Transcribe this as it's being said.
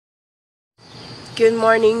Good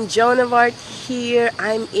morning, Joan of Art here.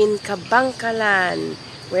 I'm in Kabankalan.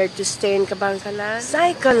 Where to stay in Kabankalan?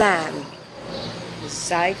 Zaycoland.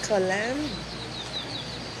 Zaycoland.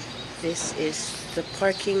 This is the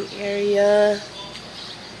parking area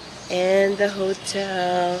and the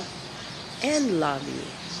hotel and lobby.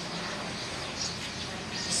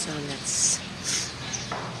 So let's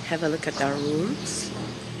have a look at our rooms.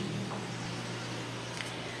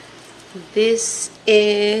 This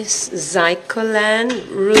is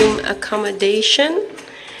Zaycoland room accommodation.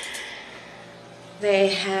 They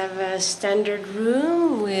have a standard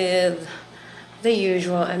room with the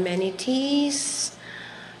usual amenities,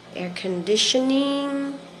 air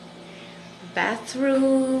conditioning,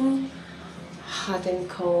 bathroom, hot and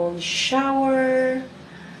cold shower.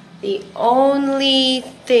 The only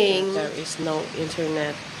thing, there is no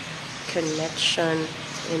internet connection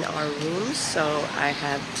in our room, so I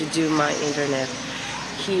have to do my internet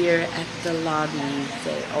here at the lobby.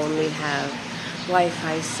 They only have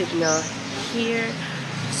Wi-Fi signal here,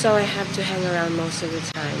 so I have to hang around most of the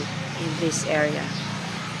time in this area.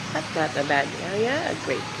 But not a bad area, a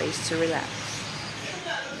great place to relax.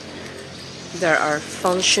 There are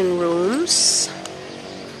function rooms,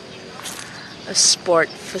 a sport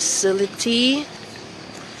facility,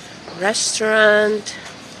 restaurant,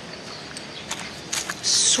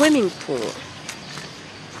 swimming pool,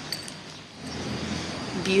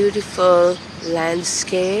 beautiful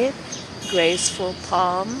landscape, graceful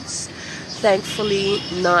palms, thankfully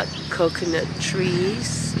not coconut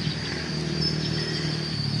trees,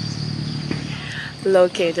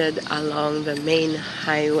 located along the main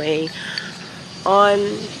highway on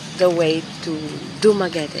the way to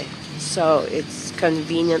Dumaguete. So it's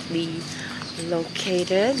conveniently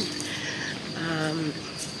located.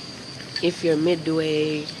 If you're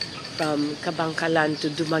midway from Kabankalan to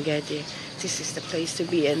Dumaguete, this is the place to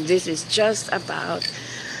be, and this is just about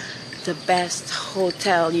the best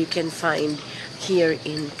hotel you can find here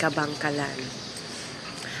in Kabankalan.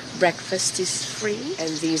 Breakfast is free,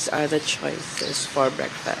 and these are the choices for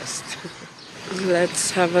breakfast.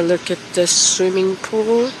 Let's have a look at the swimming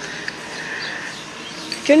pool.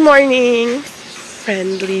 Good morning,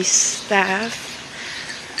 friendly staff.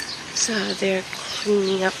 So they're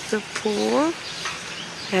cleaning up the pool.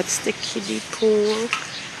 That's the kiddie pool,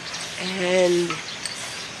 and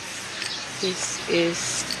this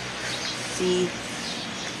is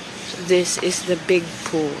the big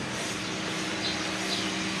pool.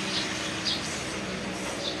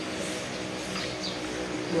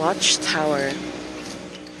 Watchtower.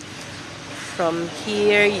 From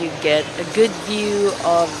here you get a good view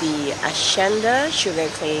of the Hacienda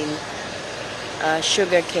sugarcane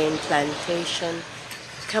plantation.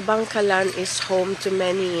 Kabankalan is home to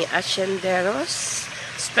many hacienderos,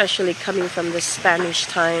 especially coming from the Spanish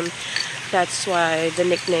time. That's why the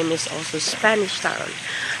nickname is also Spanishtown.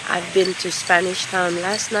 I've been to Spanishtown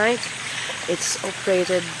last night. It's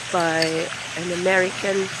operated by an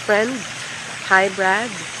American friend. Hi, Brad.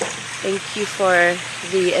 Thank you for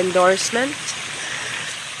the endorsement.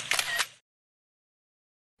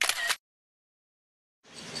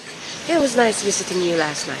 It was nice visiting you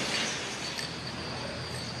last night.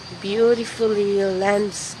 Beautifully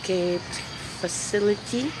landscaped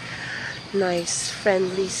facility, nice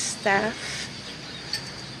friendly staff.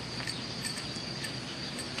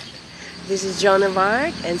 This is Joan of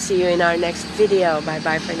Art, and see you in our next video. Bye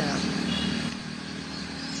bye for now.